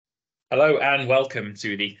Hello and welcome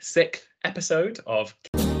to the 6th episode of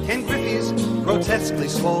Ken Griffey's grotesquely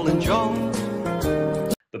swollen jaw.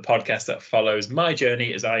 The podcast that follows my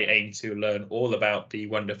journey as I aim to learn all about the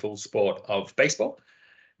wonderful sport of baseball.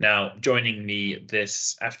 Now, joining me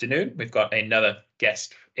this afternoon, we've got another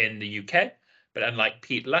guest in the UK, but unlike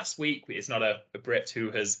Pete last week, it's not a Brit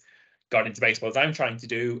who has got into baseball as I'm trying to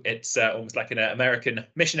do. It's almost like an American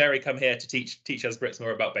missionary come here to teach us Brits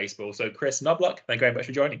more about baseball. So Chris Knoblock, thank you very much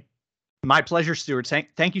for joining. My pleasure, Stuart.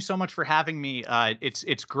 Thank you so much for having me.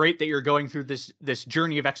 It's great that you're going through this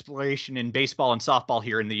journey of exploration in baseball and softball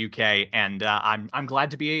here in the UK, and I'm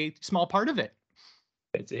glad to be a small part of it.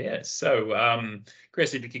 Good to hear. So,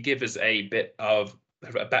 Chris, if you could give us a bit of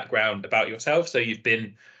a background about yourself. So you've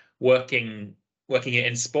been working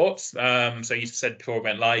in sports. So you said before we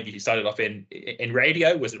went live, you started off in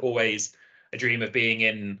radio. Was it always a dream of being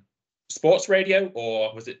in sports radio,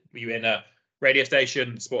 or were you in a radio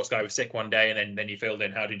station, sports guy was sick one day, and then you filled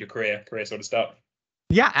in? How did your career sort of start?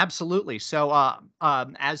 Yeah, absolutely. So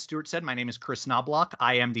as Stuart said, my name is Chris Knoblock.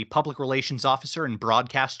 I am the public relations officer and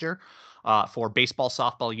broadcaster for Baseball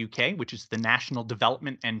Softball UK, which is the national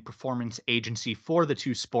development and performance agency for the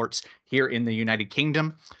two sports here in the United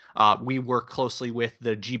Kingdom. We work closely with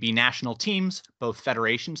the GB national teams, both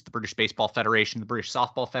federations, the British Baseball Federation, the British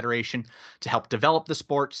Softball Federation, to help develop the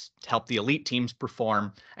sports, to help the elite teams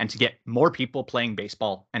perform, and to get more people playing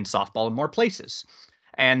baseball and softball in more places.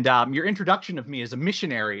 And your introduction of me as a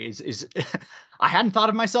missionary is I hadn't thought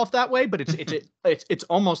of myself that way, but it's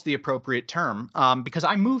almost the appropriate term because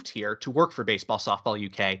I moved here to work for Baseball Softball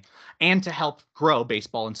UK and to help grow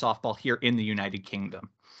baseball and softball here in the United Kingdom.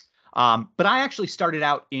 But I actually started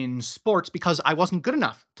out in sports because I wasn't good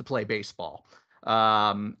enough to play baseball.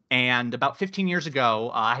 And about 15 years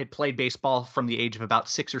ago, I had played baseball from the age of about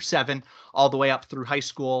 6 or 7 all the way up through high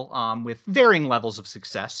school with varying levels of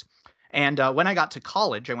success. And when I got to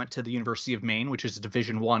college, I went to the University of Maine, which is a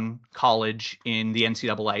Division I college in the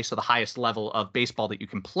NCAA, so the highest level of baseball that you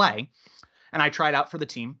can play. And I tried out for the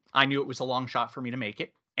team. I knew it was a long shot for me to make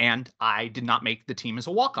it, and I did not make the team as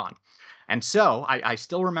a walk-on. And so I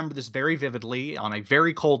still remember this very vividly. On a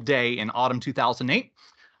very cold day in autumn 2008,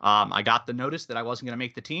 I got the notice that I wasn't going to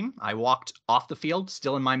make the team. I walked off the field,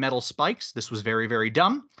 still in my metal spikes. This was very, very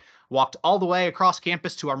dumb. Walked all the way across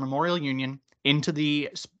campus to our Memorial Union, into the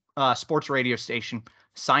sports radio station,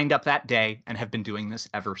 signed up that day, and have been doing this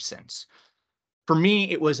ever since. For me,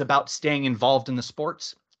 it was about staying involved in the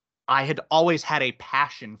sports. I had always had a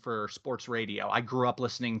passion for sports radio. I grew up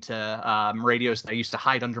listening to radios that I used to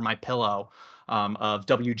hide under my pillow of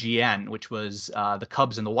WGN, which was the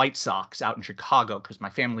Cubs and the White Sox out in Chicago, because my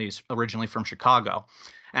family is originally from Chicago.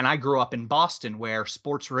 And I grew up in Boston, where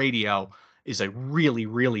sports radio is a really,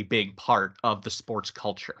 really big part of the sports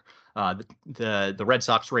culture. The Red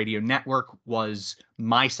Sox radio network was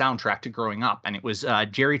my soundtrack to growing up, and it was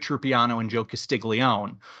Jerry Trupiano and Joe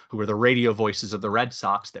Castiglione, who were the radio voices of the Red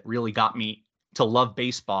Sox, that really got me to love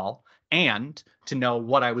baseball and to know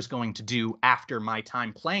what I was going to do after my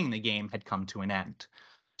time playing the game had come to an end.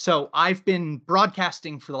 So I've been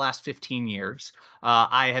broadcasting for the last 15 years.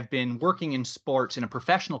 I have been working in sports in a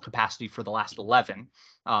professional capacity for the last 11,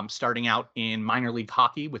 starting out in minor league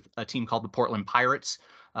hockey with a team called the Portland Pirates.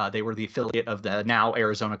 They were the affiliate of the now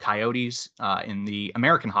Arizona Coyotes in the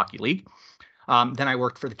American Hockey League. Then I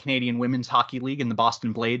worked for the Canadian Women's Hockey League and the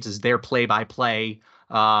Boston Blades as their play-by-play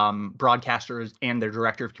broadcasters and their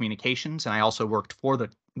director of communications. And I also worked for the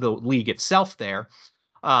league itself there.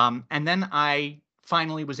 And then I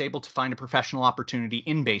finally was able to find a professional opportunity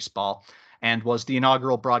in baseball and was the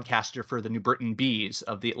inaugural broadcaster for the New Britain Bees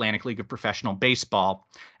of the Atlantic League of Professional Baseball.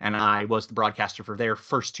 And I was the broadcaster for their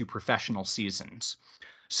first 2 professional seasons.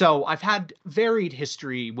 So I've had varied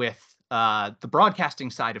history with the broadcasting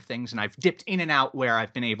side of things, and I've dipped in and out where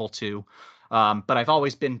I've been able to, but I've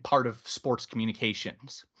always been part of sports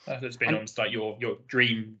communications. It's been almost like your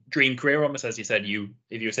dream career, almost, as you said.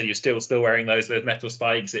 If you said you're still wearing those metal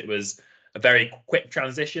spikes, it was a very quick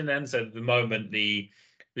transition then. So the moment the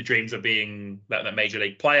dreams of being that major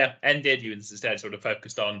league player ended, you instead sort of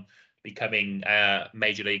focused on becoming a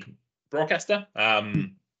major league broadcaster.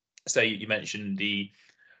 So you mentioned a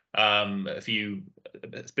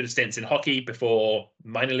bit of stints in hockey before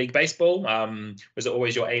minor league baseball. Was it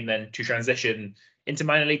always your aim then to transition into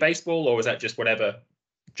minor league baseball, or was that just whatever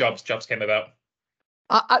jobs came about?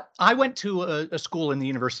 I went to a school in the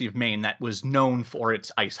University of Maine that was known for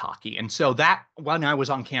its ice hockey. And so that, when I was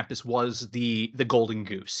on campus, was the golden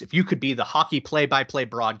goose. If you could be the hockey play-by-play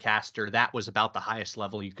broadcaster, that was about the highest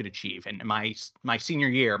level you could achieve. And my senior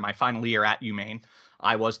year, my final year at UMaine,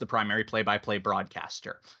 I was the primary play-by-play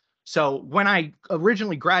broadcaster. So when I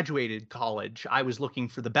originally graduated college, I was looking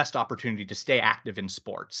for the best opportunity to stay active in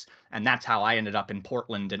sports. And that's how I ended up in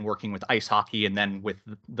Portland and working with ice hockey and then with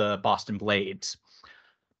the Boston Blades.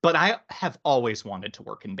 But I have always wanted to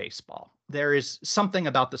work in baseball. There is something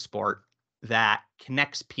about the sport that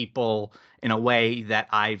connects people in a way that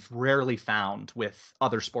I've rarely found with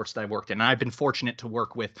other sports that I've worked in. And I've been fortunate to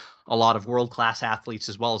work with a lot of world-class athletes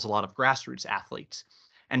as well as a lot of grassroots athletes.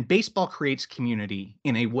 And baseball creates community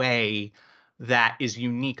in a way that is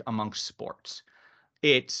unique amongst sports.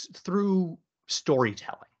 It's through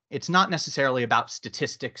storytelling. It's not necessarily about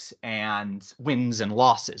statistics and wins and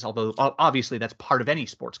losses, although obviously that's part of any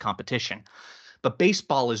sports competition. But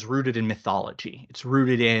baseball is rooted in mythology. It's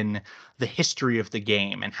rooted in the history of the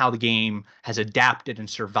game and how the game has adapted and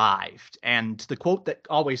survived. And the quote that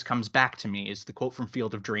always comes back to me is the quote from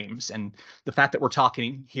Field of Dreams. And the fact that we're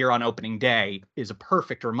talking here on opening day is a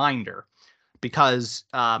perfect reminder, because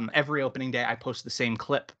every opening day I post the same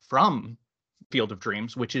clip from Field of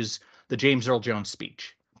Dreams, which is the James Earl Jones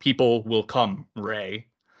speech. People will come, Ray.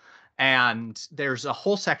 And there's a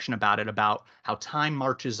whole section about it, about how time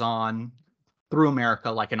marches on through America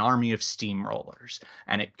like an army of steamrollers,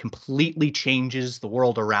 and it completely changes the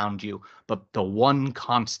world around you. But the one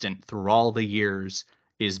constant through all the years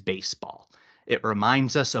is baseball. It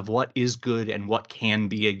reminds us of what is good and what can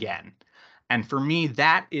be again. And for me,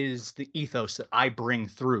 that is the ethos that I bring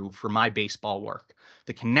through for my baseball work.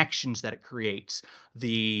 The connections that it creates,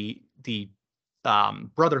 the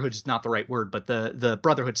brotherhood is not the right word, but the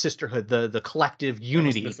brotherhood, sisterhood, the collective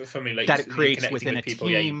unity For me, like that it creates connecting within with a people,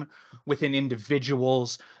 team, within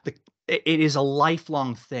individuals. It is a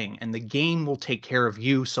lifelong thing, and the game will take care of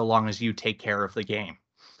you so long as you take care of the game.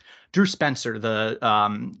 Drew Spencer, the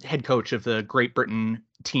head coach of the Great Britain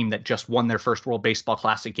team that just won their first World Baseball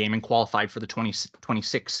Classic game and qualified for the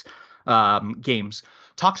 2026 games,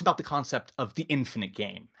 talks about the concept of the infinite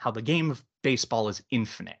game, how the game of baseball is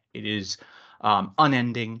infinite. It is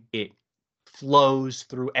unending. It flows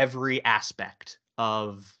through every aspect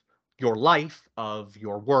of your life, of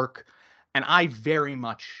your work. And I very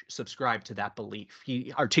much subscribe to that belief.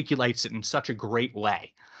 He articulates it in such a great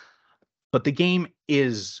way. But the game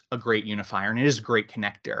is a great unifier and it is a great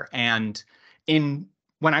connector. And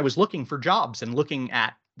when I was looking for jobs and looking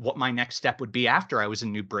at what my next step would be after I was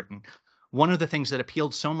in New Britain, one of the things that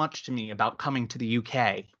appealed so much to me about coming to the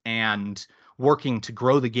UK and working to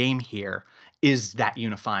grow the game here is that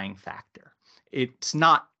unifying factor. It's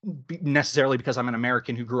not necessarily because I'm an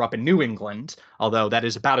American who grew up in New England, although that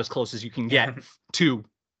is about as close as you can get to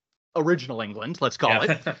original England, let's call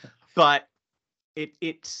it. But it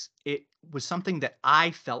was something that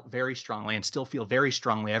I felt very strongly and still feel very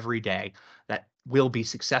strongly every day that will be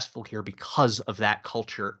successful here because of that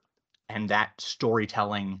culture and that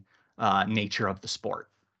storytelling nature of the sport.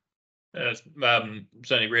 It's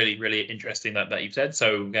certainly really, really interesting that you've said.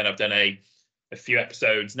 So again, I've done a few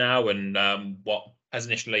episodes now, and what has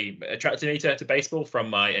initially attracted me to baseball from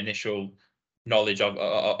my initial knowledge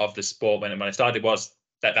of the sport when I started was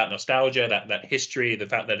that nostalgia, that history, the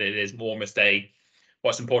fact that it is almost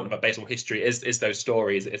what's important about baseball history is those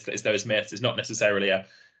stories, it's those myths. It's not necessarily a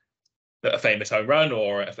famous home run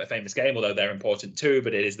or a famous game, although they're important too.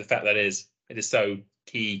 But it is the fact that it is so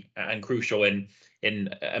key and crucial in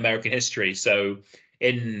American history. So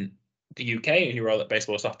in the UK, in your role at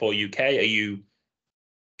Baseball Softball UK, are you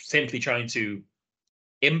simply trying to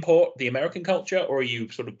import the American culture, or are you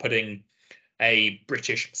sort of putting a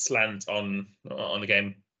British slant on the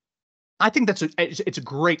game? I think it's a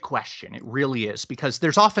great question. It really is, because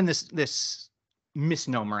there's often this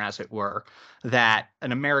misnomer, as it were, that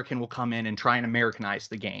an American will come in and try and Americanize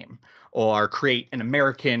the game or create an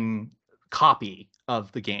American copy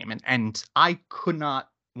of the game. And I could not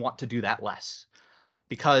want to do that less,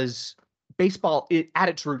 because baseball at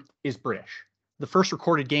its root is British. The first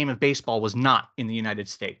recorded game of baseball was not in the United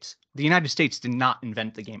States. The United States did not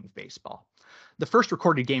invent the game of baseball. The first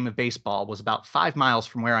recorded game of baseball was about 5 miles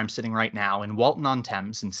from where I'm sitting right now in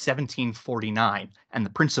Walton-on-Thames in 1749, and the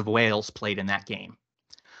Prince of Wales played in that game.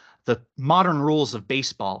 The modern rules of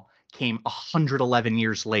baseball came 111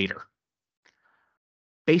 years later.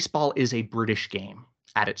 Baseball is a British game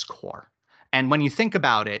at its core. And when you think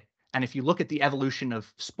about it, and if you look at the evolution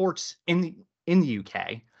of sports in the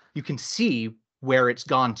UK, you can see where it's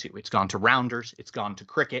gone to. It's gone to rounders, it's gone to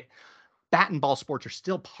cricket. Bat and ball sports are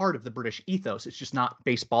still part of the British ethos. It's just not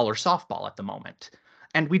baseball or softball at the moment.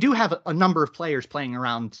 And we do have a number of players playing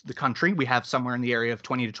around the country. We have somewhere in the area of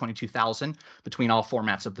 20 to 22,000 between all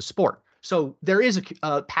formats of the sport. So there is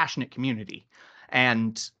a passionate community.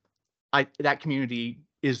 And that community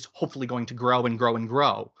is hopefully going to grow and grow and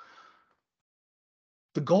grow.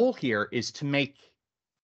 the goal here is to make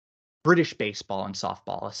British baseball and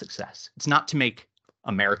softball a success. It's not to make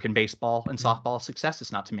American baseball and softball a success.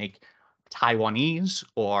 It's not to make Taiwanese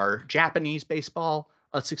or Japanese baseball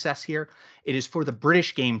a success here. It is for the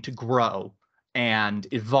British game to grow and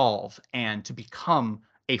evolve and to become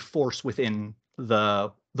a force within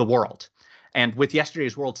the world. And with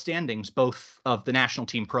yesterday's world standings, both of the national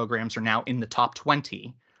team programs are now in the top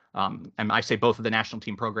 20. And I say both of the national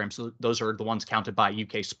team programs, so those are the ones counted by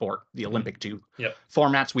UK Sport, the Olympic two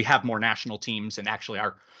formats. We have more national teams, and actually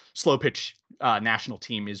our slow pitch national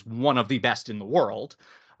team is one of the best in the world.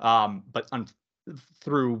 But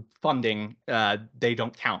through funding, they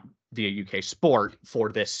don't count via UK Sport for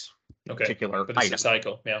this particular item.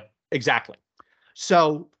 Cycle. Yeah, exactly.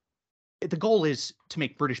 So the goal is to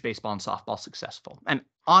make British baseball and softball successful. And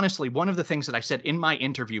honestly, one of the things that I said in my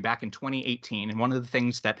interview back in 2018, and one of the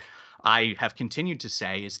things that I have continued to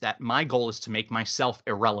say, is that my goal is to make myself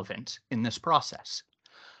irrelevant in this process.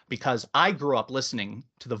 Because I grew up listening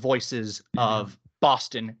to the voices of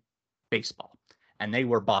Boston baseball, and they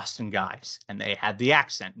were Boston guys, and they had the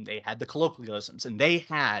accent, and they had the colloquialisms, and they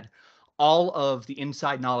had all of the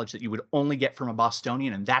inside knowledge that you would only get from a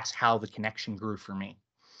Bostonian, and that's how the connection grew for me.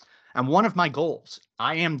 And one of my goals,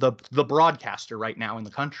 I am the broadcaster right now in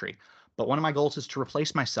the country, but one of my goals is to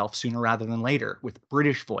replace myself sooner rather than later with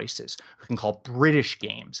British voices who can call British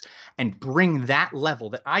games and bring that level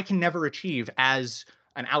that I can never achieve as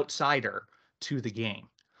an outsider to the game.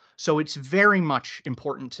 So it's very much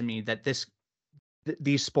important to me that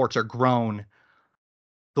these sports are grown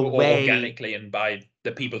the way organically and by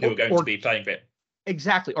the people who are going to be playing it.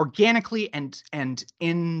 Exactly, organically and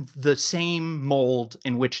in the same mold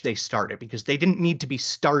in which they started, because they didn't need to be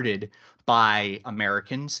started by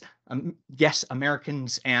Americans. Yes,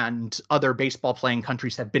 Americans and other baseball playing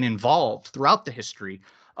countries have been involved throughout the history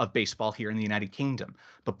of baseball here in the United Kingdom,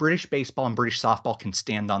 but British baseball and British softball can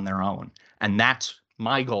stand on their own. And that's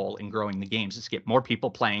my goal in growing the games, is to get more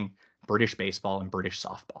people playing British baseball and British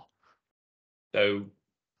softball. So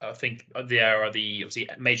I think there are the obviously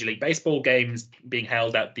Major League Baseball games being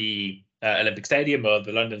held at the Olympic Stadium, or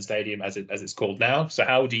the London Stadium as it's called now. So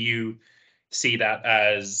how do you see that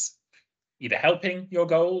as either helping your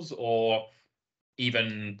goals or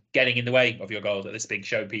even getting in the way of your goals? That this big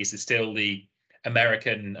showpiece is still the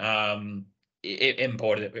American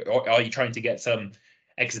import, or are you trying to get some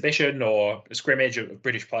exhibition or a scrimmage of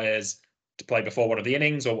British players to play before one of the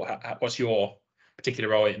innings, or what's your particular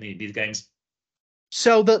role in these games?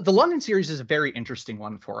 So the London series is a very interesting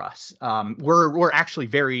one for us. We're actually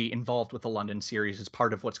very involved with the London series as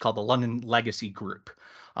part of what's called the London Legacy Group,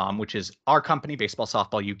 which is our company, Baseball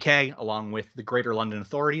Softball UK, along with the Greater London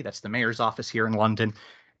Authority, that's the mayor's office here in London,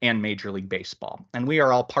 and Major League Baseball. And we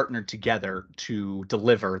are all partnered together to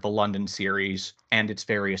deliver the London series and its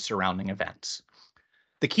various surrounding events.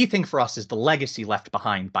 The key thing for us is the legacy left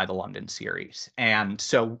behind by the London series. And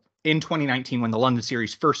so in 2019, when the London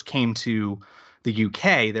series first came to the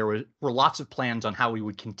UK, there were lots of plans on how we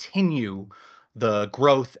would continue the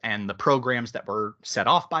growth and the programs that were set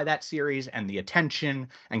off by that series and the attention,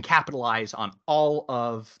 and capitalize on all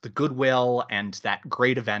of the goodwill and that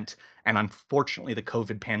great event. And unfortunately, the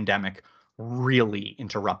COVID pandemic really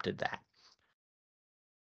interrupted that.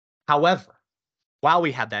 However, while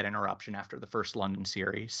we had that interruption after the first London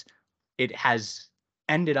series, it has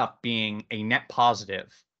ended up being a net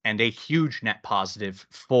positive, and a huge net positive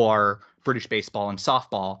for British baseball and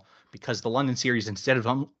softball, because the London series, instead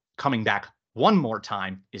of coming back one more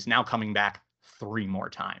time, is now coming back 3 more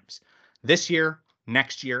times. This year,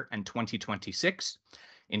 next year, and 2026.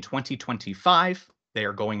 In 2025, they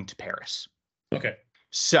are going to Paris. Okay.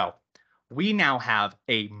 So we now have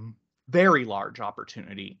a very large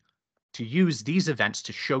opportunity to use these events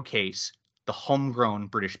to showcase the homegrown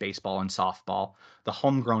British baseball and softball, the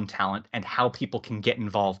homegrown talent, and how people can get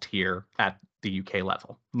involved here at the UK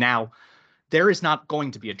level. Now, there is not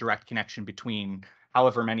going to be a direct connection between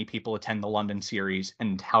however many people attend the London series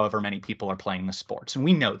and however many people are playing the sports, and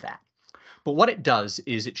we know that. But what it does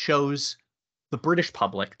is it shows the British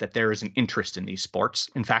public that there is an interest in these sports.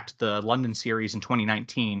 In fact, the London series in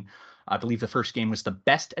 2019, I believe the first game was the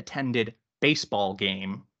best attended baseball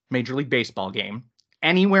game, Major League Baseball game,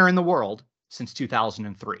 anywhere in the world since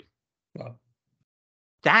 2003. Wow.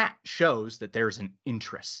 That shows that there's an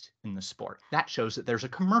interest in the sport. That shows that there's a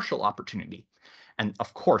commercial opportunity. And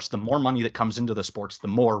of course, the more money that comes into the sports, the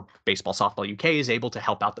more Baseball Softball UK is able to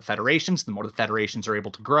help out the federations. The more the federations are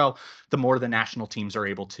able to grow, the more the national teams are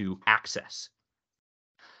able to access.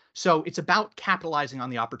 So it's about capitalizing on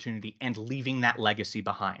the opportunity and leaving that legacy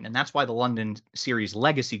behind. And that's why the London series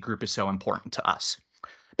legacy group is so important to us.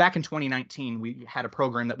 back in 2019, we had a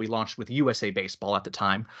program that we launched with USA Baseball at the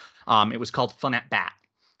time. It was called Fun at Bat.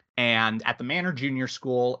 And at the Manor Junior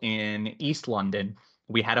School in East London,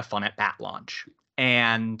 we had a Fun at Bat launch.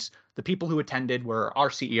 And the people who attended were our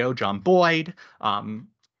CEO, John Boyd,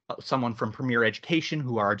 someone from Premier Education,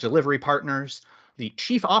 who are our delivery partners, the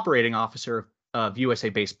chief operating officer of USA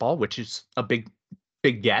Baseball, which is a big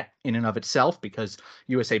get in and of itself, because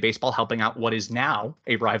USA Baseball helping out what is now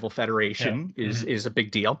a rival federation is a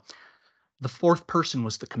big deal. The fourth person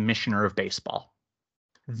was the commissioner of baseball.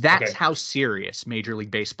 That's how serious Major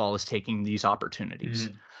League Baseball is taking these opportunities.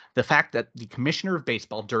 The fact that the commissioner of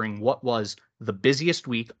baseball, during what was the busiest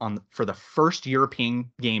week for the first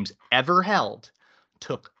European games ever held,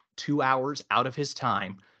 took 2 hours out of his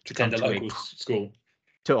time to come to a local school,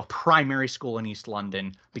 to a primary school in East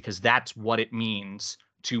London, because that's what it means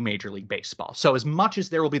to Major League Baseball. So as much as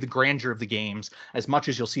there will be the grandeur of the games, as much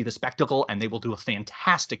as you'll see the spectacle, and they will do a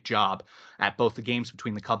fantastic job at both the games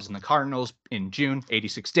between the Cubs and the Cardinals in June,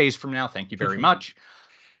 86 days from now. Thank you very much.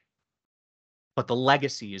 But the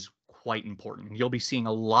legacy is quite important. You'll be seeing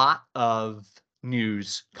a lot of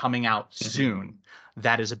news coming out soon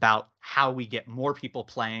that is about how we get more people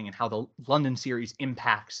playing and how the London series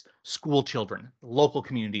impacts school children, local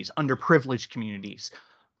communities, underprivileged communities,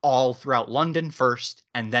 all throughout London first,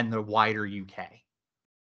 and then the wider UK.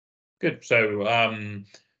 Good. So you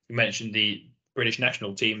mentioned the British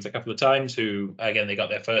national teams a couple of times, who, again, they got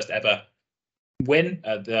their first ever win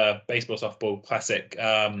at the Baseball Softball Classic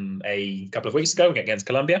a couple of weeks ago against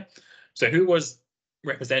Colombia. So who was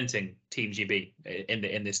representing Team GB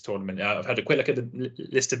in this tournament? I've had a quick look at the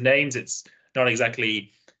list of names. It's not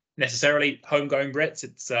exactly necessarily homegrown Brits.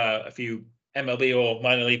 It's a few MLB or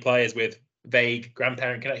minor league players with vague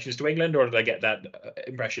grandparent connections to England, or did I get that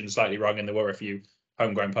impression slightly wrong and there were a few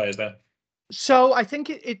homegrown players there? So I think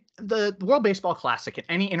the World Baseball Classic at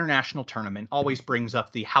any international tournament always brings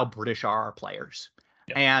up the how British are our players.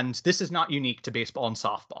 Yep. And this is not unique to baseball and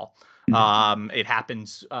softball. It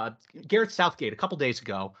happens. Gareth Southgate a couple days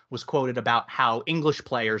ago was quoted about how English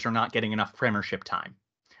players are not getting enough Premiership time.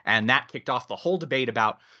 And that kicked off the whole debate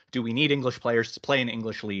about, do we need English players to play in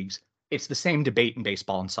English leagues? It's the same debate in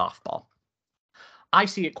baseball and softball. I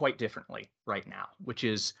see it quite differently right now, which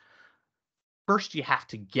is, first, you have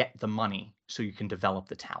to get the money so you can develop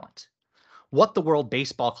the talent. What the World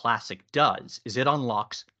Baseball Classic does is it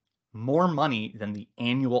unlocks more money than the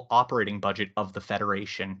annual operating budget of the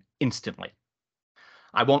federation instantly.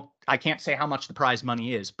 I can't say how much the prize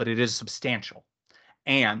money is, but it is substantial.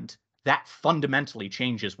 And that fundamentally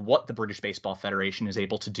changes what the British Baseball Federation is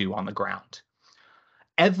able to do on the ground.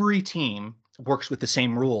 Every team works with the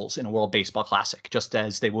same rules in a World Baseball Classic, just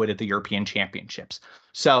as they would at the European Championships.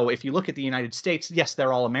 So if you look at the United States, yes,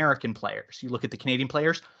 they're all American players. You look at the Canadian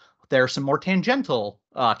players, there are some more tangential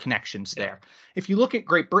connections there. If you look at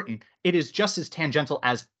Great Britain, it is just as tangential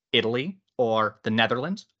as Italy or the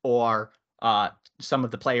Netherlands or some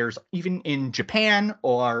of the players even in Japan,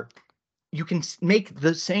 or you can make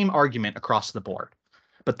the same argument across the board.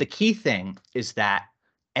 But the key thing is that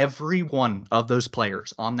every one of those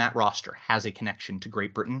players on that roster has a connection to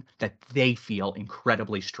Great Britain that they feel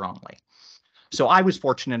incredibly strongly. So I was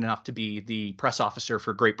fortunate enough to be the press officer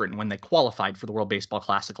for Great Britain when they qualified for the World Baseball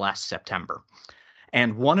Classic last September.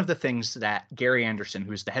 And one of the things that Gary Anderson,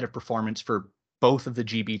 who is the head of performance for both of the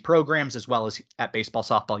GB programs, as well as at Baseball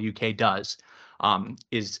Softball UK does,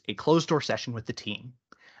 is a closed door session with the team.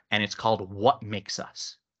 And it's called What Makes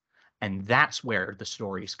Us. And that's where the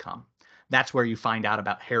stories come. That's where you find out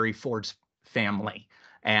about Harry Ford's family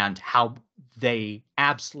and how they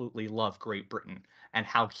absolutely love Great Britain, and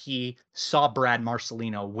how he saw Brad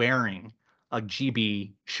Marcelino wearing a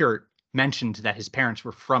GB shirt, mentioned that his parents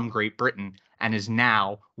were from Great Britain, and is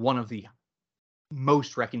now one of the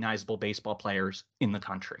most recognizable baseball players in the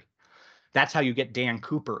country. That's how you get Dan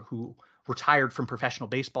Cooper, who retired from professional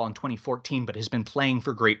baseball in 2014, but has been playing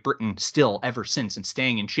for Great Britain still ever since and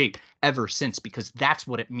staying in shape ever since, because that's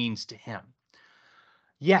what it means to him.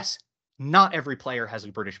 Yes, not every player has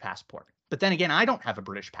a British passport. But then again, I don't have a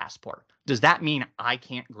British passport. Does that mean I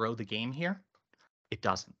can't grow the game here? It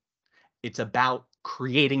doesn't. It's about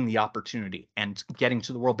creating the opportunity, and getting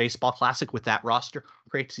to the World Baseball Classic with that roster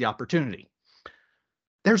creates the opportunity.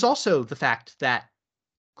 There's also the fact that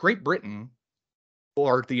Great Britain,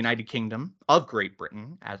 or the United Kingdom of Great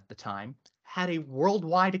Britain at the time, had a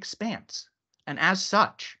worldwide expanse. And as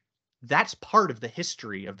such, that's part of the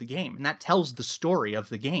history of the game, and that tells the story of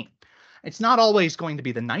the game. It's not always going to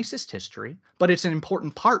be the nicest history, but it's an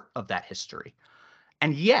important part of that history.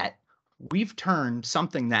 And yet, we've turned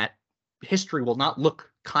something that history will not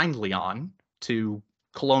look kindly on, to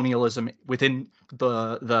colonialism within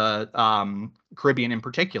the Caribbean in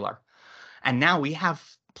particular. And now we have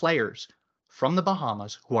players from the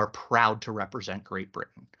Bahamas who are proud to represent Great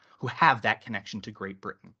Britain, who have that connection to Great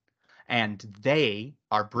Britain. And they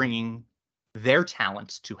are bringing their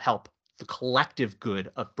talents to help the collective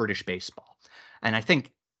good of British baseball. And I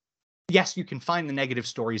think, yes, you can find the negative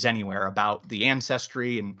stories anywhere about the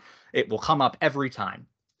ancestry, and it will come up every time.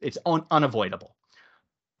 It's unavoidable.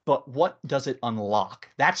 But what does it unlock?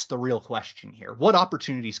 That's the real question here. What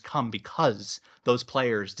opportunities come because those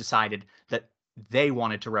players decided that they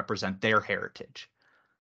wanted to represent their heritage?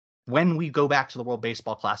 When we go back to the World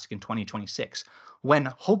Baseball Classic in 2026, when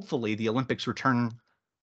hopefully the Olympics return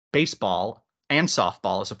baseball and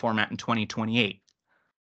softball as a format in 2028,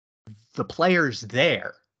 the players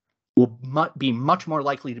there will be much more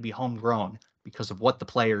likely to be homegrown because of what the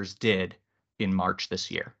players did in March this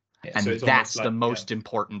year. Yeah, and so that's the most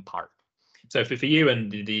important part. So for you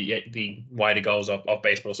and the wider goals of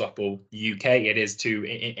baseball, softball UK, it is to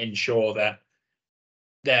ensure that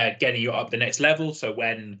they're getting you up the next level. So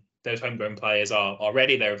when those homegrown players are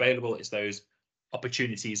ready, they're available, it's those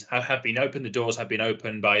opportunities have been opened. The doors have been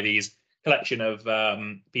opened by these collection of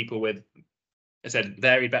people with, as I said,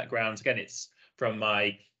 varied backgrounds. Again, it's from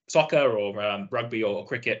my soccer or rugby or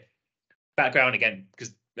cricket background, again,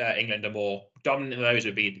 because England are more dominant in those.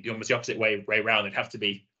 Would be almost the opposite way around. It'd have to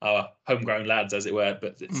be our homegrown lads, as it were.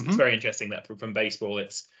 But it's very interesting that from baseball,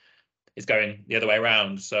 it's going the other way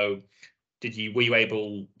around. So, were you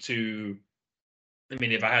able to? I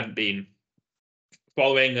mean, if I hadn't been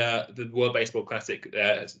following the World Baseball Classic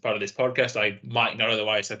as part of this podcast, I might not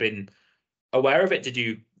otherwise have been aware of it. Did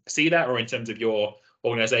you see that, or in terms of your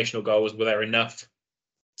organizational goals, were there enough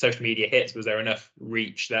social media hits? Was there enough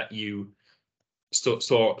reach that you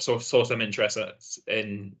saw some interest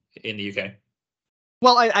in the UK?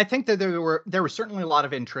 Well, I think that there was certainly a lot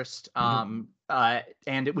of interest, and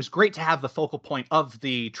it was great to have the focal point of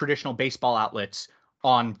the traditional baseball outlets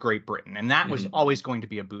on Great Britain, and that was always going to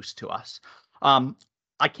be a boost to us.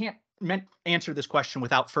 I can't answer this question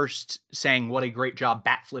without first saying what a great job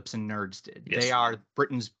Bat Flips and Nerds did. Yes. They are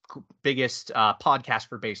Britain's biggest podcast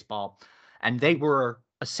for baseball, and they were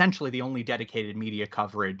essentially the only dedicated media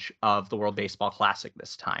coverage of the World Baseball Classic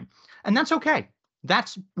this time. And that's okay.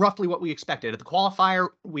 That's roughly what we expected. At the qualifier,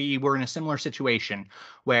 we were in a similar situation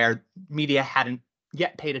where media hadn't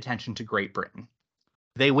yet paid attention to Great Britain.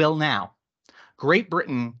 They will now. Great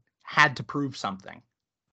Britain had to prove something.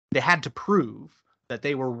 They had to prove that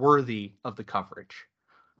they were worthy of the coverage.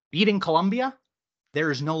 Beating Colombia,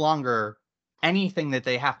 there is no longer anything that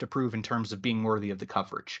they have to prove in terms of being worthy of the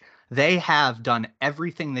coverage. They have done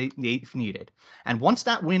everything they've needed. And once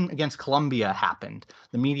that win against Colombia happened,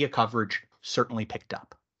 the media coverage certainly picked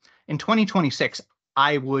up. In 2026,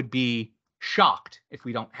 I would be shocked if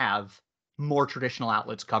we don't have more traditional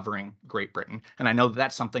outlets covering Great Britain. And I know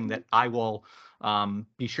that's something that I will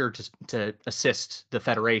be sure to assist the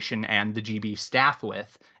Federation and the GB staff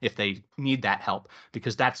with if they need that help,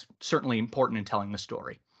 because that's certainly important in telling the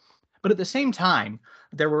story. But at the same time,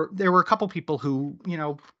 there were a couple people who,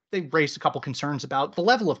 they raised a couple concerns about the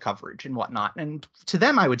level of coverage and whatnot. And to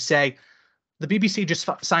them, I would say the BBC just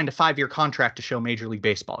signed a 5-year contract to show Major League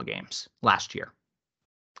Baseball games last year.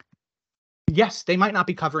 Yes, they might not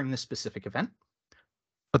be covering this specific event,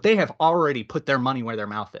 but they have already put their money where their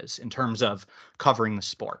mouth is in terms of covering the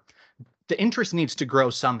sport. The interest needs to grow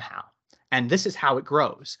somehow, and this is how it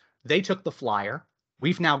grows. They took the flyer.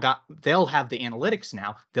 They'll have the analytics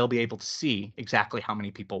now. They'll be able to see exactly how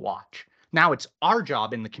many people watch. Now it's our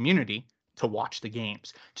job in the community to watch the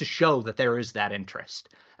games, to show that there is that interest.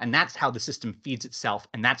 And that's how the system feeds itself,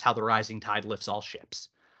 and that's how the rising tide lifts all ships.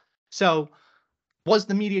 So was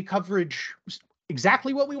the media coverage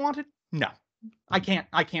exactly what we wanted? No, I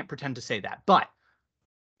can't pretend to say that. But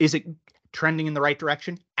is it trending in the right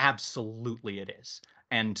direction? Absolutely it is.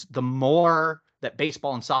 And the more that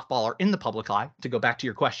baseball and softball are in the public eye, to go back to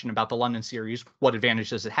your question about the London series, what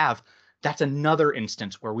advantage does it have? That's another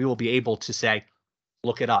instance where we will be able to say,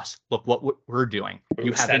 look at us, look what we're doing.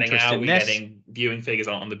 You have interest in this. We're getting viewing figures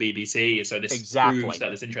on the BBC, so this proves that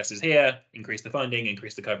this interest is here. Increase the funding,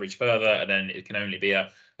 increase the coverage further, and then it can only be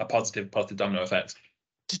a positive domino effect.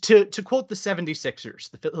 To quote the 76ers,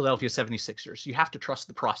 the Philadelphia 76ers, you have to trust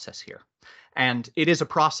the process here. And it is a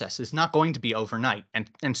process. It's not going to be overnight.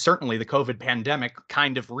 And certainly the COVID pandemic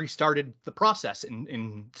kind of restarted the process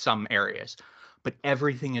in some areas. But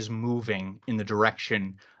everything is moving in the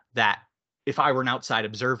direction that if I were an outside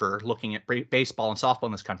observer looking at baseball and softball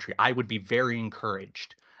in this country, I would be very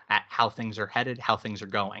encouraged at how things are headed, how things are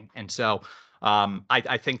going. And so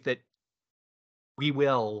I think that we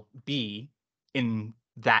will be in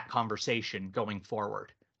that conversation going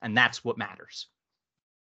forward. And that's what matters.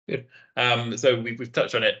 Good. So we've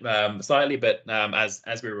touched on it slightly, but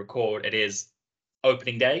as we record, it is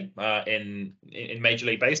opening day in Major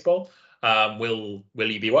League Baseball. Will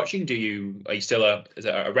you be watching? Are you still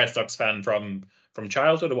a Red Sox fan from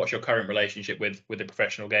childhood, or what's your current relationship with the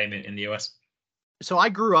professional game in the US? So I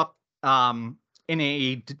grew up in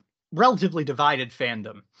a relatively divided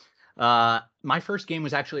fandom. My first game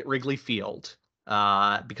was actually at Wrigley Field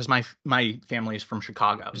because my family is from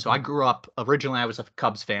Chicago. Mm-hmm. So I grew up, originally I was a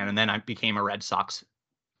Cubs fan, and then I became a Red Sox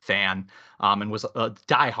fan and was a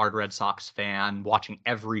diehard Red Sox fan, watching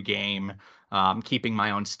every game, keeping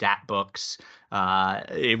my own stat books.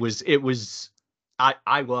 I was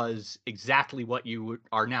exactly what you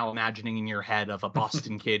are now imagining in your head of a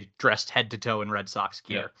Boston kid dressed head to toe in Red Sox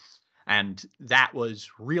gear. Yeah. And that was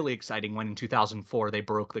really exciting when in 2004 they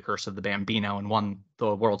broke the curse of the Bambino and won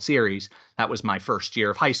the World Series. That was my first year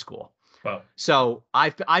of high school. Wow. So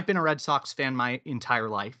I've been a Red Sox fan my entire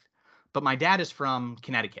life, but my dad is from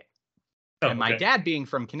Connecticut. And my dad being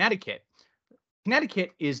from Connecticut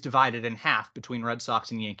is divided in half between Red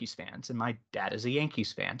Sox and Yankees fans. And my dad is a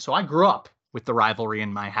Yankees fan. So I grew up with the rivalry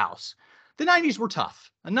in my house. The 90s were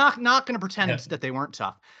tough. I'm not going to pretend that they weren't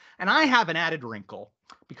tough. And I have an added wrinkle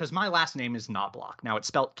because my last name is Knoblock. Now, it's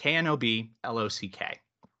spelled Knoblock.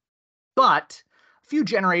 But a few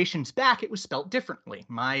generations back, it was spelled differently.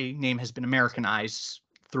 My name has been Americanized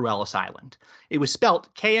through Ellis Island. It was spelled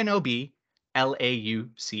Knoblouch,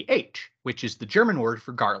 which is the German word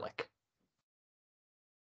for garlic.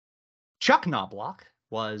 Chuck Knoblock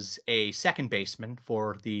was a second baseman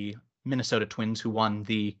for the Minnesota Twins who won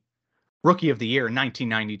the Rookie of the Year in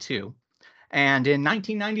 1992. And in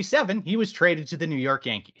 1997, he was traded to the New York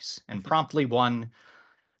Yankees and promptly won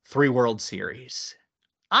 3 World Series.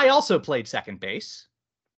 I also played second base.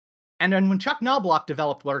 And then when Chuck Knoblock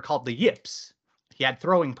developed what are called the yips, he had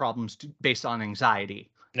throwing problems based on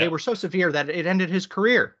anxiety. They were so severe that it ended his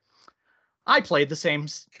career. I played the same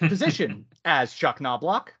position as Chuck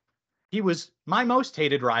Knoblock. He was my most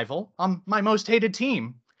hated rival on my most hated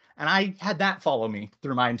team. And I had that follow me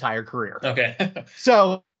through my entire career. Okay.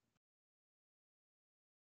 So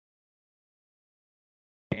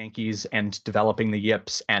Yankees and developing the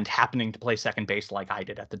yips and happening to play second base like I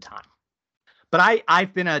did at the time. But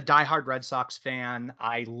I've been a diehard Red Sox fan.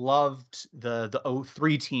 I loved the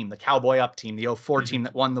 03 team, the Cowboy Up team, the 04 team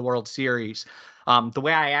that won the World Series. The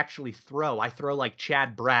way I actually I throw like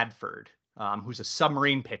Chad Bradford, who's a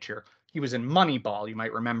submarine pitcher. He was in Moneyball, you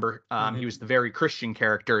might remember. He was the very Christian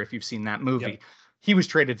character, if you've seen that movie. Yep. He was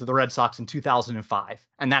traded to the Red Sox in 2005,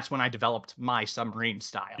 and that's when I developed my submarine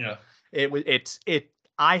style. Yeah.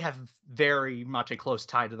 I have very much a close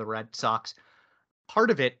tie to the Red Sox.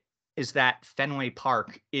 Part of it is that Fenway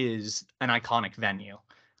Park is an iconic venue.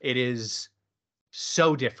 It is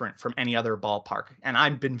so different from any other ballpark. And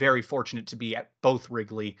I've been very fortunate to be at both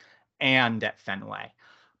Wrigley and at Fenway.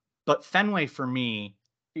 But Fenway, for me,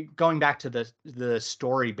 going back to the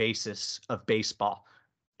story basis of baseball,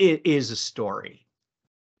 it is a story.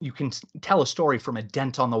 You can tell a story from a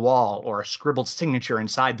dent on the wall or a scribbled signature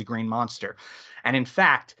inside the Green Monster. And in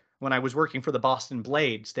fact, when I was working for the Boston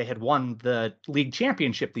Blades, they had won the league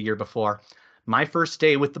championship the year before. My first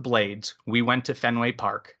day with the Blades, we went to Fenway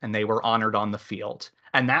Park and they were honored on the field.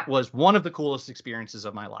 And that was one of the coolest experiences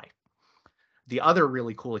of my life. The other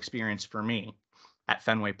really cool experience for me at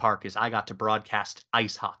Fenway Park is I got to broadcast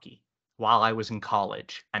ice hockey while I was in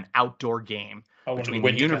college, an outdoor game between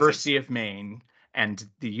the University of Maine and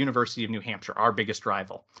the University of New Hampshire, our biggest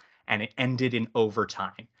rival. And it ended in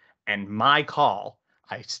overtime. And my call,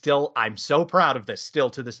 I'm so proud of this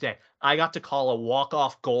still to this day. I got to call a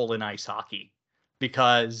walk-off goal in ice hockey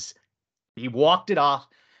because he walked it off.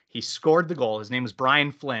 He scored the goal. His name was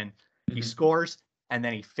Brian Flynn. He scores, and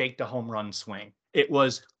then he faked a home run swing. It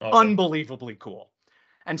was unbelievably cool.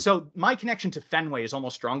 And so my connection to Fenway is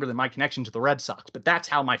almost stronger than my connection to the Red Sox, but that's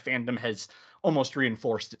how my fandom has almost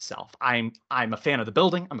reinforced itself. I'm a fan of the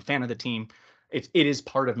building. I'm a fan of the team. It is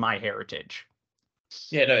part of my heritage.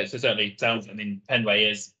 Yeah, no, it certainly sounds. I mean, Fenway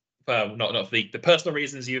is not for the personal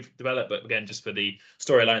reasons you've developed, but again, just for the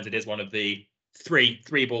storylines, it is one of the three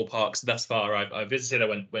ballparks thus far I've visited.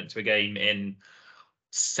 I went to a game in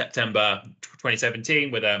September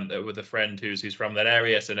 2017 with a friend who's from that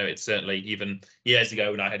area. So no, it's certainly even years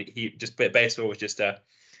ago when I had baseball was just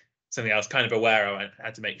something I was kind of aware of. I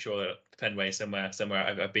had to make sure that Fenway is somewhere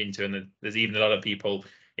I've been to, and there's even a lot of people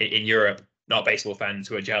in Europe, not baseball fans,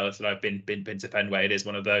 who are jealous that I've been to Fenway. It is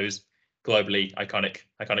one of those globally iconic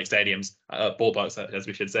stadiums, ballparks, as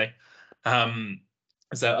we should say.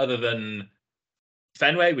 So other than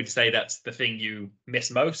Fenway? Would you say that's the thing you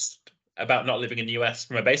miss most about not living in the US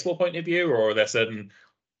from a baseball point of view, or are there certain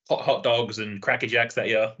hot dogs and Cracker Jacks that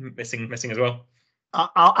you're missing as well?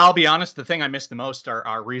 I'll be honest. The thing I miss the most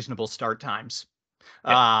are reasonable start times.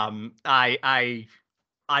 Yeah.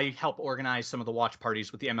 I help organize some of the watch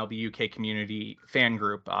parties with the MLB UK community fan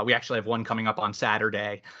group. We actually have one coming up on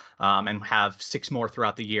Saturday, and have 6 more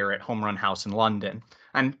throughout the year at Home Run House in London.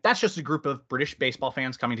 And that's just a group of British baseball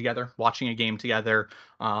fans coming together, watching a game together.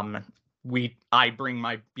 I bring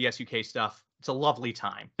my BSUK stuff. It's a lovely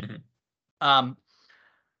time. Mm-hmm.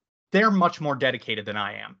 They're much more dedicated than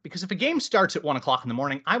I am, because if a game starts at 1 o'clock in the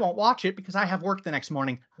morning, I won't watch it because I have work the next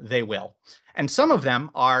morning. They will. And some of them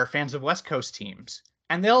are fans of West Coast teams,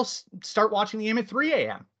 and they'll start watching the game at 3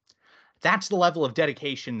 a.m. That's the level of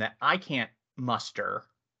dedication that I can't muster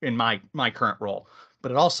in my current role.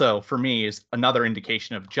 But it also, for me, is another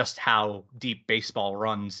indication of just how deep baseball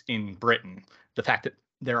runs in Britain. The fact that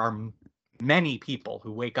there are many people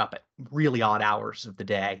who wake up at really odd hours of the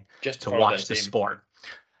day Just to watch the sport.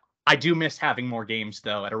 I do miss having more games,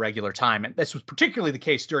 though, at a regular time. And this was particularly the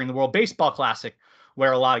case during the World Baseball Classic,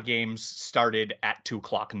 where a lot of games started at 2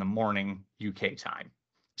 o'clock in the morning UK time.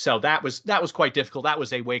 So that was quite difficult. That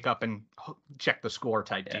was a wake up and check the score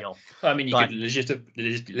type deal. Well, I mean, you could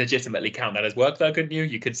legitimately count that as work, though, couldn't you?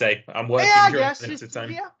 You could say, I'm working during this time.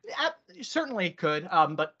 Yeah, certainly could.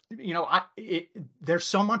 But there's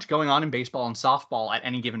so much going on in baseball and softball at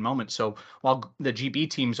any given moment. So while the GB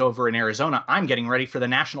team's over in Arizona, I'm getting ready for the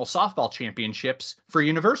National Softball Championships for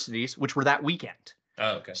universities, which were that weekend.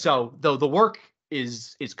 Oh, okay. So though the work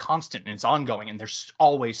is constant and it's ongoing, and there's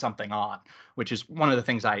always something on, which is one of the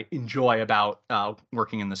things I enjoy about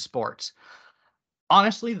working in the sports.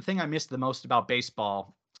 Honestly, the thing I miss the most about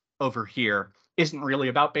baseball over here isn't really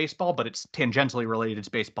about baseball, but it's tangentially related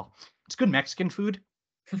to baseball. It's good Mexican food.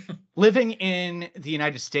 Living in the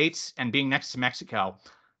United States and being next to Mexico,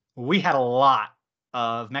 we had a lot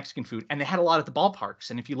of Mexican food, and they had a lot at the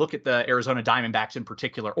ballparks. And if you look at the Arizona Diamondbacks in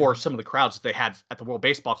particular, or some of the crowds that they had at the World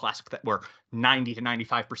Baseball Classic that were 90 to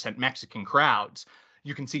 95% Mexican crowds,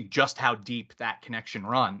 you can see just how deep that connection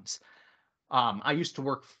runs. I used to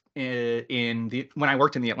work when I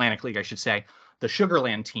worked in the Atlantic League, I should say, the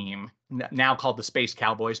Sugarland team, now called the Space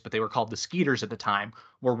Cowboys, but they were called the Skeeters at the time,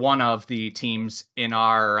 were one of the teams in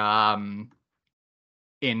our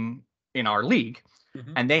in our league.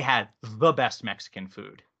 Mm-hmm. And they had the best Mexican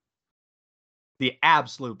food, the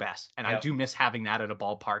absolute best. And I do miss having that at a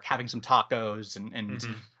ballpark, having some tacos and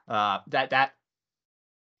mm-hmm. that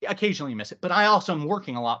occasionally miss it. But I also am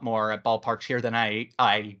working a lot more at ballparks here than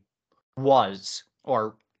I was,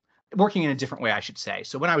 or working in a different way, I should say.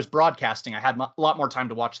 So when I was broadcasting, I had a lot more time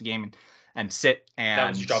to watch the game and sit. And that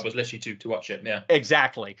was your job, was literally to watch it. Yeah,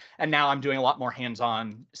 exactly. And now I'm doing a lot more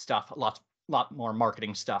hands-on stuff, a lot more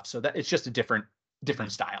marketing stuff. So that it's just a different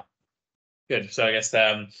style. Good. So I guess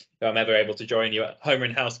if I'm ever able to join you at Home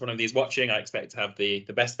Run House, one of these watching, I expect to have the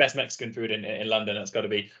best Mexican food in London. That's got to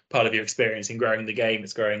be part of your experience in growing the game.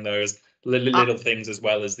 It's growing those little things as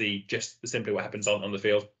well as just simply what happens on the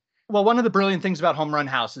field. Well, one of the brilliant things about Home Run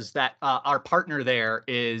House is that our partner there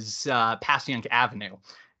is Passyunk Avenue.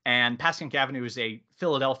 And Passyunk Avenue is a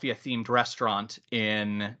Philadelphia-themed restaurant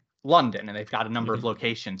in London, and they've got a number of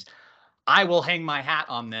locations. I will hang my hat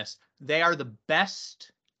on this. They are the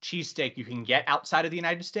best cheesesteak you can get outside of the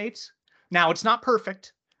United States. Now, it's not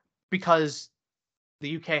perfect because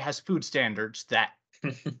the UK has food standards that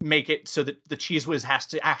make it so that the Cheese Whiz has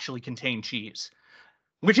to actually contain cheese,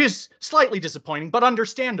 which is slightly disappointing, but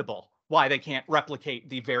understandable why they can't replicate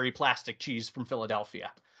the very plastic cheese from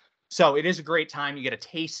Philadelphia. So it is a great time. You get a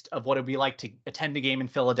taste of what it would be like to attend a game in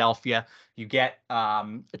Philadelphia. You get a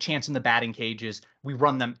chance in the batting cages. We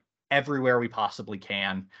run them everywhere we possibly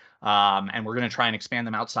can. And we're going to try and expand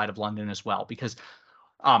them outside of London as well, because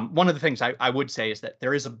one of the things I would say is that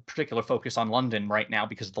there is a particular focus on London right now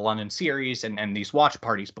because of the London series and these watch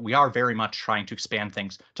parties, but we are very much trying to expand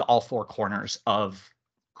things to all 4 corners of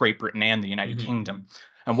Great Britain and the United Kingdom.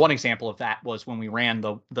 And one example of that was when we ran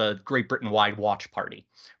the Great Britain-wide watch party.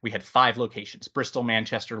 We had 5 locations: Bristol,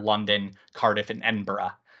 Manchester, London, Cardiff, and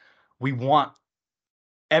Edinburgh. We want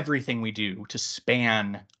everything we do to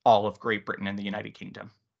span all of Great Britain and the United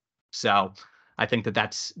Kingdom. So I think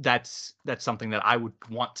that's something that I would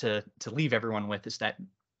want to leave everyone with, is that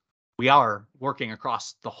we are working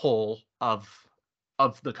across the whole of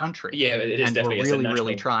the country. Yeah, it is, and definitely we're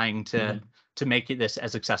really trying to make this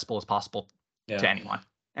as accessible as possible to anyone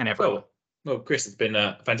and everyone. Well, Chris, it's been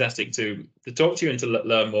fantastic to talk to you and to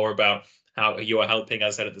learn more about how you are helping,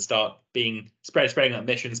 as I said at the start, spreading that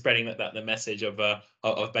mission, spreading that the message of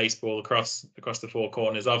baseball across the 4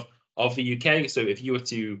 corners of of the UK. So if you were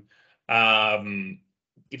to,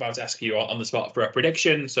 if I was to ask you on the spot for a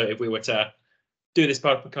prediction, so if we were to do this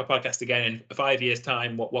podcast again in 5 years'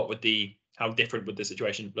 time, how different would the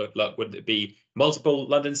situation look like? Would it be multiple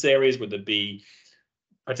London series? Would there be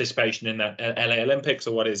participation in that LA Olympics,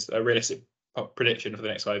 or what is a realistic prediction for the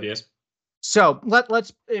next 5 years? So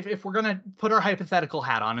let's if we're gonna put our hypothetical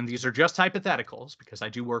hat on, and these are just hypotheticals because I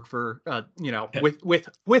do work for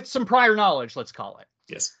with some prior knowledge, let's call it.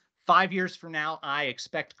 Yes. 5 years from now, I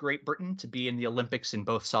expect Great Britain to be in the Olympics in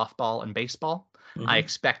both softball and baseball. Mm-hmm. I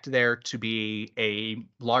expect there to be a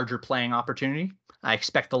larger playing opportunity. I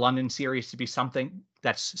expect the London series to be something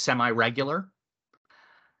that's semi-regular.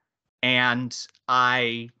 And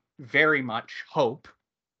I very much hope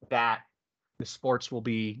that the sports will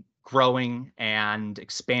be growing and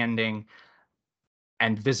expanding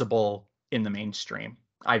and visible in the mainstream.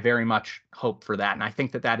 I very much hope for that. And I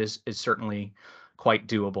think that is certainly quite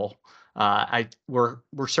doable.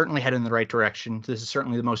 We're certainly headed in the right direction. This is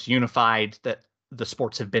certainly the most unified that the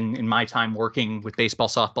sports have been in my time working with Baseball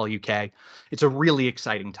Softball UK. It's a really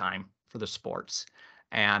exciting time for the sports.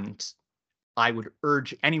 And I would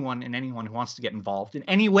urge anyone who wants to get involved in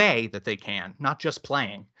any way that they can, not just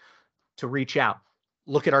playing, to reach out.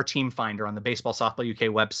 Look at our team finder on the Baseball Softball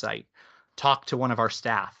UK website. Talk to one of our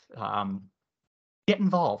staff. Get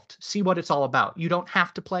involved. See what it's all about. You don't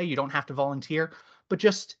have to play. You don't have to volunteer, but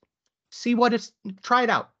just try it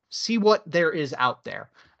out. See what there is out there.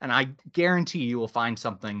 And I guarantee you will find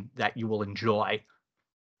something that you will enjoy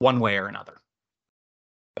one way or another.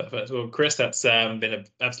 Perfect. Well, Chris, that's been an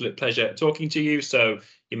absolute pleasure talking to you. So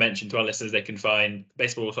you mentioned to our listeners they can find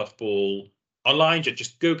Baseball Softball online.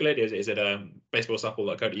 Just Google it. Is it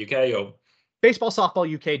baseballsoftball.co.uk or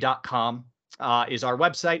baseballsoftballuk.com is our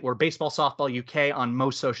website. We're Baseball Softball UK on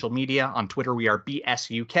most social media. On Twitter, we are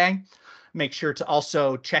BSUK. Make sure to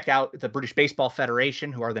also check out the British Baseball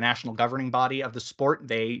Federation, who are the national governing body of the sport.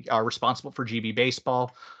 They are responsible for GB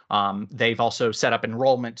baseball. They've also set up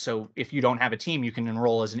enrollment. So if you don't have a team, you can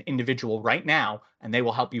enroll as an individual right now, and they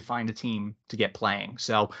will help you find a team to get playing.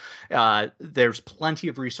 So there's plenty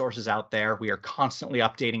of resources out there. We are constantly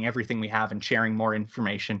updating everything we have and sharing more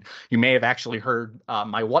information. You may have actually heard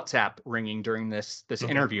my WhatsApp ringing during this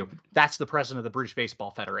interview. That's the president of the British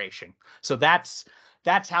Baseball Federation. So that's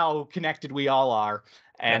how connected we all are.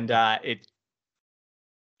 And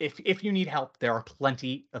if you need help, there are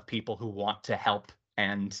plenty of people who want to help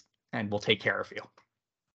and will take care of you.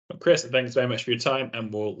 Chris, thanks very much for your time,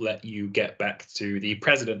 and we'll let you get back to the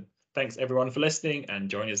president. Thanks everyone for listening, and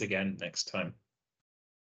join us again next time.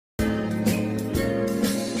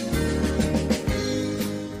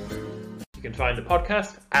 You can find the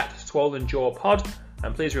podcast at Swollen Jaw Pod,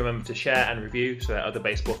 and please remember to share and review so that other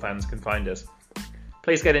baseball fans can find us.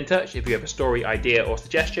 Please get in touch if you have a story, idea, or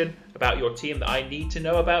suggestion about your team that I need to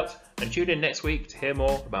know about, and tune in next week to hear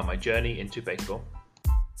more about my journey into baseball.